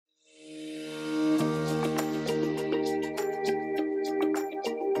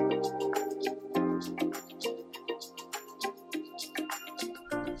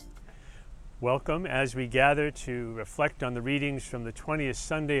Welcome as we gather to reflect on the readings from the 20th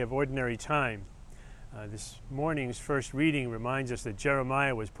Sunday of Ordinary Time. This morning's first reading reminds us that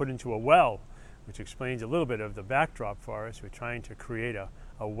Jeremiah was put into a well, which explains a little bit of the backdrop for us. We're trying to create a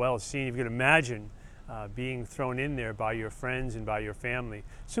well scene. If you could imagine being thrown in there by your friends and by your family,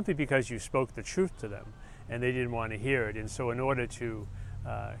 simply because you spoke the truth to them and they didn't want to hear it. And so in order to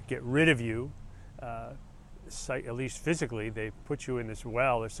get rid of you, at least physically, they put you in this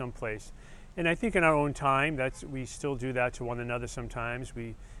well or someplace. And I think in our own time, we still do that to one another sometimes.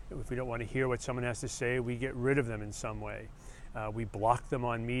 If we don't want to hear what someone has to say, we get rid of them in some way. We block them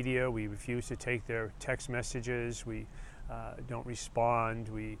on media. We refuse to take their text messages. We don't respond.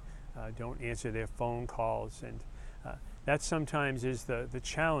 We don't answer their phone calls. And that sometimes is the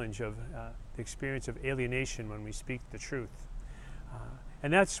challenge of the experience of alienation when we speak the truth.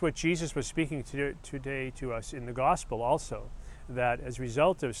 And that's what Jesus was speaking today to us in the gospel also, that as a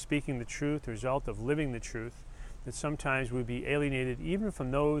result of speaking the truth, a result of living the truth, that sometimes we'll be alienated even from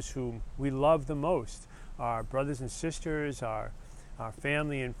those whom we love the most, our brothers and sisters, our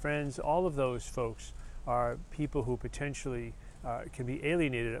family and friends. All of those folks are people who potentially can be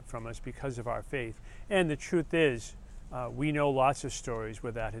alienated from us because of our faith. And the truth is, we know lots of stories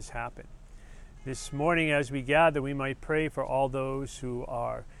where that has happened. This morning as we gather, we might pray for all those who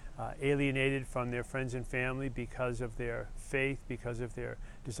are alienated from their friends and family because of their faith, because of their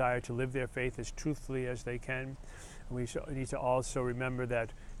desire to live their faith as truthfully as they can. And we need to also remember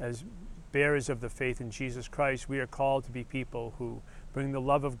that as bearers of the faith in Jesus Christ, we are called to be people who bring the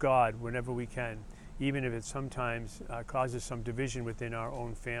love of God whenever we can, even if it sometimes causes some division within our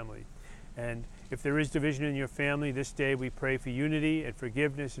own family. And if there is division in your family, this day we pray for unity and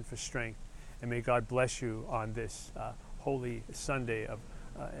forgiveness and for strength. And may God bless you on this Holy Sunday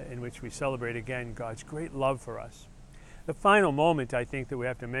in which we celebrate again God's great love for us. The final moment I think that we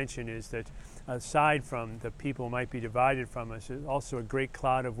have to mention is that aside from the people who might be divided from us, is also a great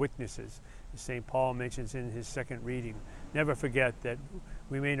cloud of witnesses. As St. Paul mentions in his second reading. Never forget that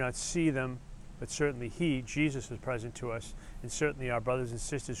we may not see them, but certainly He, Jesus, is present to us, and certainly our brothers and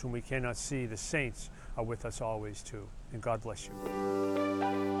sisters whom we cannot see, the saints, are with us always too. And God bless you.